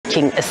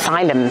seeking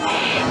asylum.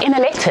 In a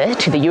letter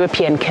to the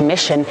European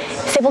Commission,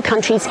 several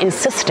countries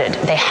insisted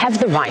they have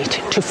the right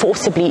to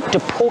forcibly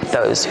deport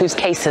those whose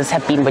cases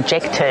have been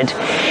rejected.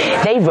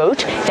 They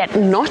wrote that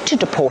not to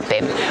deport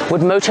them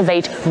would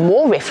motivate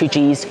more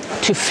refugees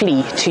to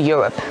flee to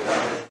Europe.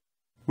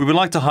 We would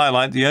like to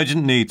highlight the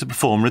urgent need to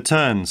perform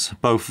returns,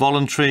 both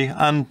voluntary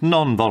and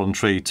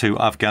non-voluntary, to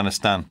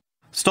Afghanistan.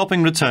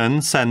 Stopping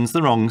returns sends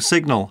the wrong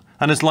signal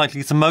and is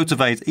likely to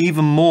motivate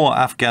even more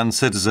Afghan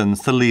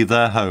citizens to leave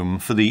their home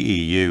for the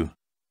EU.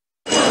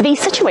 The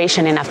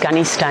situation in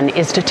Afghanistan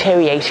is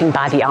deteriorating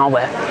by the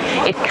hour.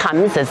 It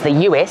comes as the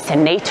US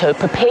and NATO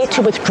prepare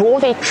to withdraw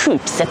their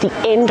troops at the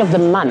end of the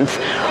month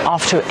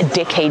after a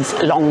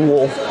decades-long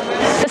war.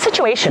 The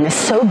situation is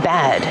so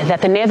bad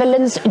that the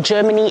Netherlands,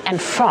 Germany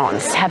and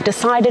France have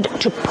decided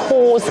to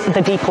pause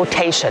the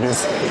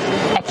deportations,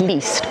 at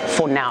least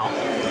for now.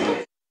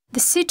 The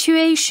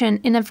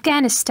situation in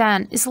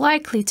Afghanistan is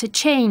likely to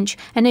change,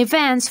 and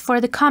events for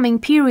the coming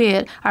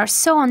period are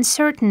so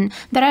uncertain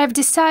that I have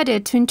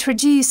decided to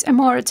introduce a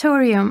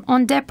moratorium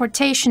on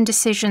deportation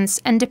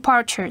decisions and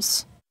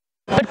departures.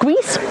 But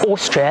Greece,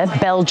 Austria,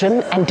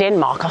 Belgium and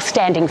Denmark are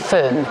standing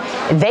firm.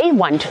 They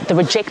want the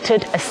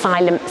rejected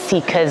asylum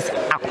seekers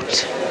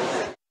out.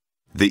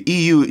 The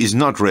EU is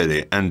not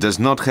ready and does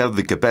not have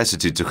the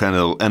capacity to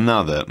handle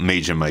another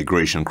major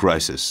migration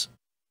crisis.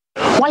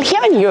 While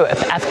here in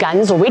Europe,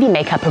 Afghans already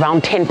make up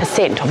around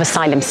 10% of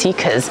asylum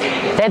seekers,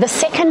 they're the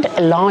second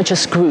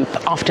largest group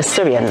after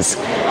Syrians.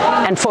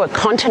 And for a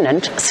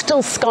continent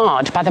still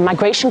scarred by the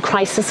migration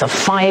crisis of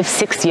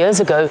 5-6 years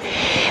ago,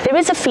 there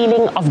is a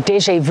feeling of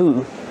déjà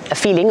vu, a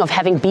feeling of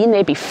having been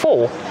there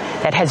before,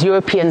 that has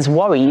Europeans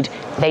worried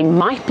they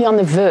might be on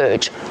the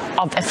verge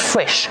of a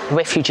fresh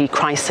refugee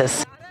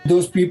crisis.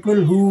 Those people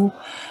who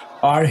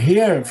are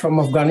here from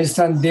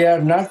Afghanistan, they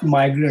are not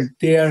migrants,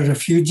 they are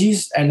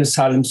refugees and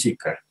asylum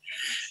seekers.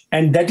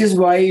 And that is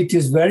why it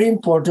is very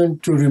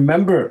important to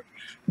remember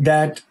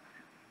that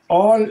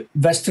all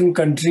Western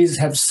countries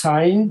have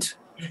signed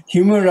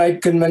Human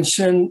Rights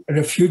Convention,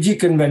 Refugee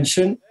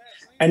Convention,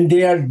 and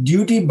they are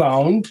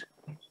duty-bound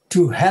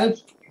to help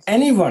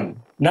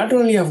anyone, not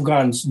only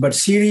Afghans, but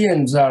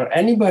Syrians or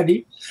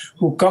anybody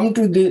who come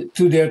to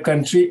their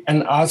country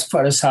and ask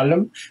for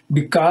asylum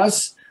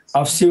because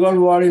of civil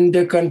war in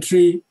their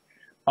country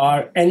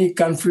or any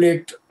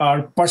conflict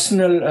or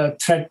personal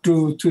threat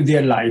to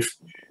their life.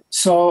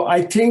 So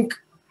I think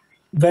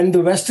when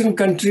the Western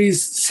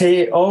countries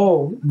say,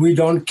 oh, we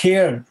don't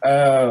care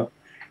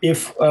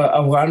if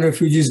Afghan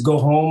refugees go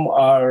home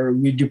or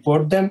we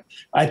deport them,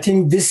 I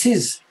think this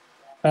is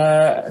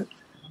a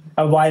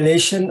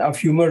violation of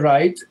human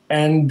rights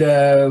and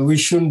we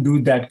shouldn't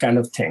do that kind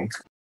of thing.